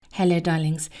Hello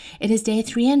darlings, it is day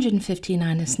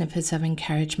 359 of Snippets of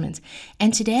Encouragement,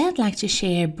 and today I'd like to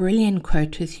share a brilliant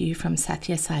quote with you from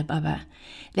Satya Sai Baba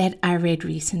that I read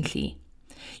recently.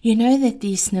 You know that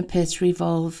these snippets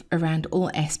revolve around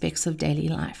all aspects of daily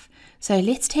life, so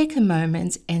let's take a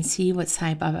moment and see what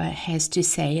Sai Baba has to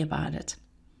say about it.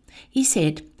 He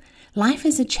said, "Life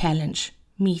is a challenge,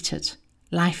 meet it.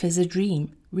 Life is a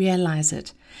dream, realize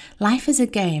it. Life is a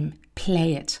game,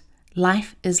 play it.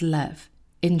 Life is love.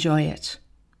 Enjoy it."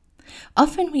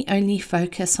 Often we only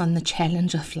focus on the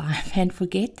challenge of life and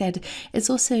forget that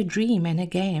it's also a dream and a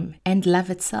game and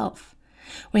love itself.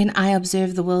 When I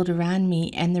observe the world around me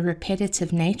and the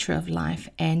repetitive nature of life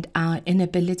and our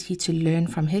inability to learn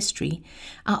from history,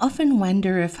 I often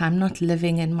wonder if I'm not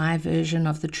living in my version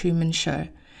of the Truman Show.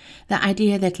 The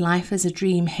idea that life is a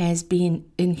dream has been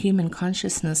in human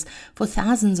consciousness for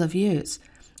thousands of years.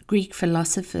 Greek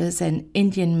philosophers and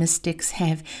Indian mystics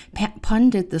have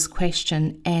pondered this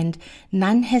question, and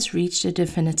none has reached a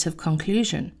definitive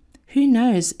conclusion. Who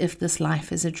knows if this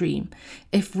life is a dream,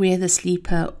 if we're the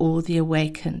sleeper or the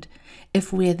awakened,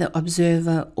 if we're the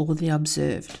observer or the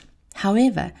observed.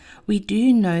 However, we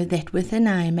do know that within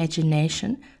our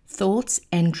imagination, thoughts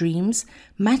and dreams,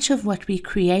 much of what we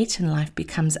create in life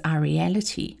becomes our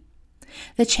reality.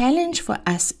 The challenge for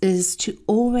us is to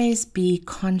always be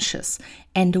conscious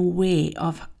and aware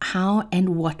of how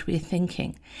and what we're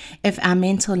thinking. If our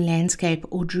mental landscape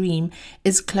or dream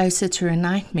is closer to a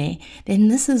nightmare, then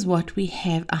this is what we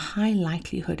have a high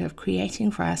likelihood of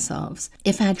creating for ourselves.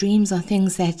 If our dreams are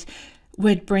things that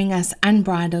would bring us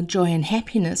unbridled joy and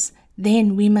happiness,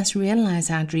 then we must realize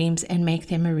our dreams and make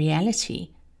them a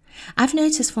reality. I've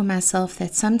noticed for myself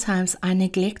that sometimes I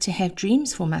neglect to have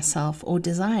dreams for myself or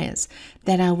desires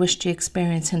that I wish to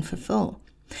experience and fulfill.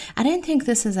 I don't think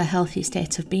this is a healthy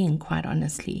state of being, quite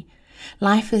honestly.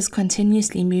 Life is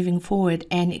continuously moving forward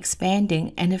and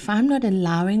expanding, and if I'm not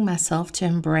allowing myself to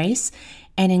embrace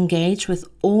and engage with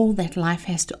all that life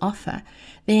has to offer,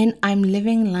 then I'm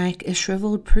living like a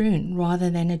shriveled prune rather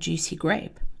than a juicy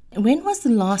grape. When was the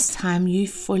last time you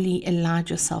fully allowed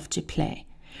yourself to play?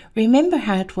 Remember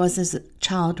how it was as a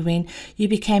child when you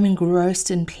became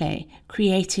engrossed in play,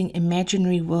 creating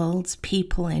imaginary worlds,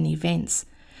 people, and events.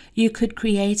 You could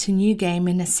create a new game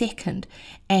in a second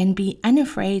and be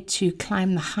unafraid to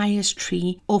climb the highest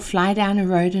tree or fly down a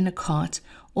road in a cart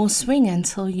or swing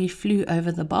until you flew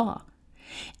over the bar.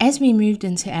 As we moved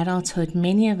into adulthood,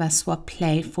 many of us swapped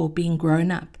play for being grown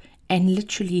up and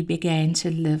literally began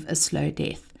to live a slow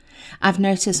death. I've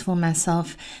noticed for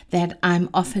myself that I'm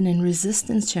often in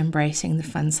resistance to embracing the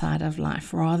fun side of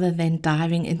life rather than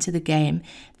diving into the game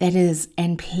that is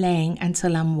and playing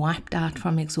until I'm wiped out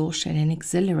from exhaustion and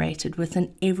exhilarated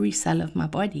within every cell of my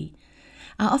body.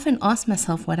 I often ask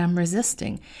myself what I'm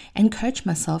resisting and coach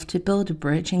myself to build a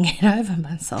bridge and get over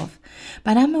myself,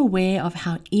 but I'm aware of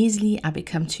how easily I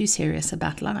become too serious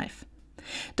about life.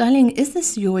 Darling, is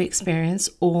this your experience,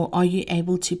 or are you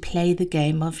able to play the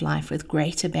game of life with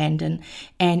great abandon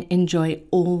and enjoy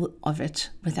all of it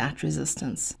without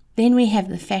resistance? Then we have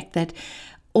the fact that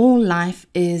all life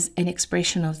is an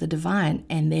expression of the divine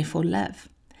and therefore love.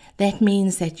 That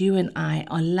means that you and I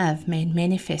are love made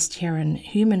manifest here in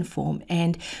human form,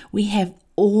 and we have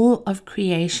all of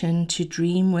creation to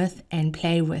dream with and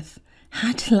play with.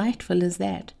 How delightful is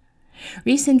that?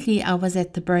 Recently, I was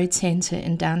at the Broad Center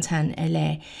in downtown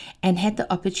LA and had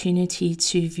the opportunity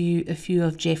to view a few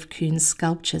of Jeff Koons'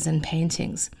 sculptures and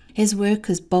paintings. His work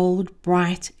is bold,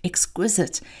 bright,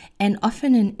 exquisite, and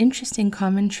often an interesting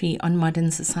commentary on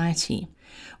modern society.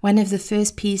 One of the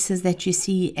first pieces that you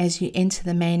see as you enter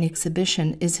the main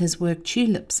exhibition is his work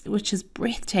Tulips, which is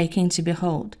breathtaking to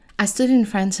behold. I stood in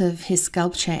front of his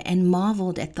sculpture and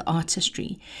marveled at the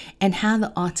artistry and how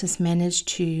the artist managed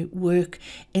to work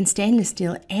in stainless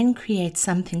steel and create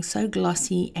something so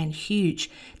glossy and huge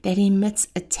that emits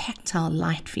a tactile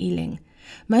light feeling.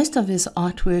 Most of his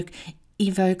artwork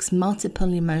evokes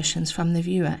multiple emotions from the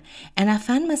viewer, and I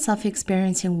found myself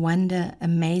experiencing wonder,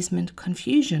 amazement,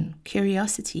 confusion,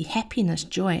 curiosity, happiness,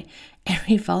 joy, and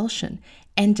revulsion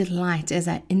and delight as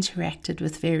I interacted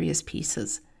with various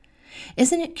pieces.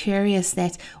 Isn't it curious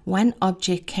that one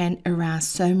object can arouse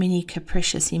so many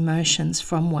capricious emotions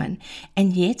from one,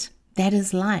 and yet that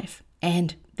is life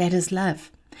and that is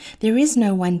love? There is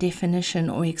no one definition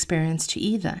or experience to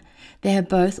either. They are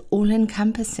both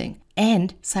all-encompassing,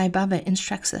 and Sai Baba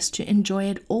instructs us to enjoy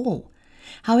it all.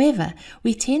 However,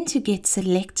 we tend to get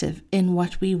selective in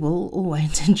what we will or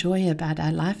won't enjoy about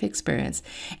our life experience,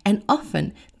 and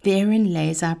often therein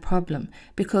lays our problem,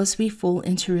 because we fall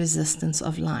into resistance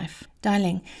of life.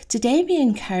 Darling, today be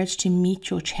encouraged to meet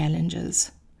your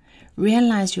challenges.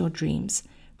 Realize your dreams.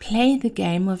 Play the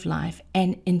game of life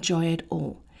and enjoy it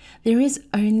all. There is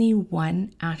only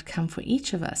one outcome for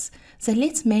each of us, so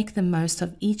let's make the most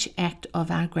of each act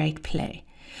of our great play.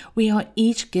 We are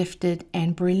each gifted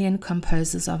and brilliant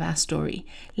composers of our story.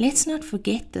 Let's not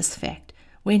forget this fact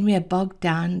when we are bogged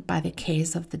down by the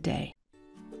cares of the day.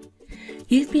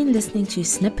 You've been listening to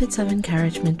Snippets of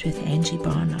Encouragement with Angie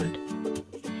Barnard.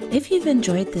 If you've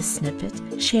enjoyed this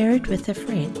snippet, share it with a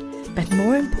friend. But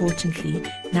more importantly,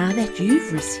 now that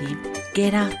you've received,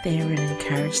 get out there and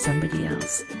encourage somebody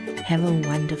else. Have a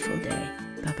wonderful day.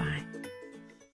 Bye-bye.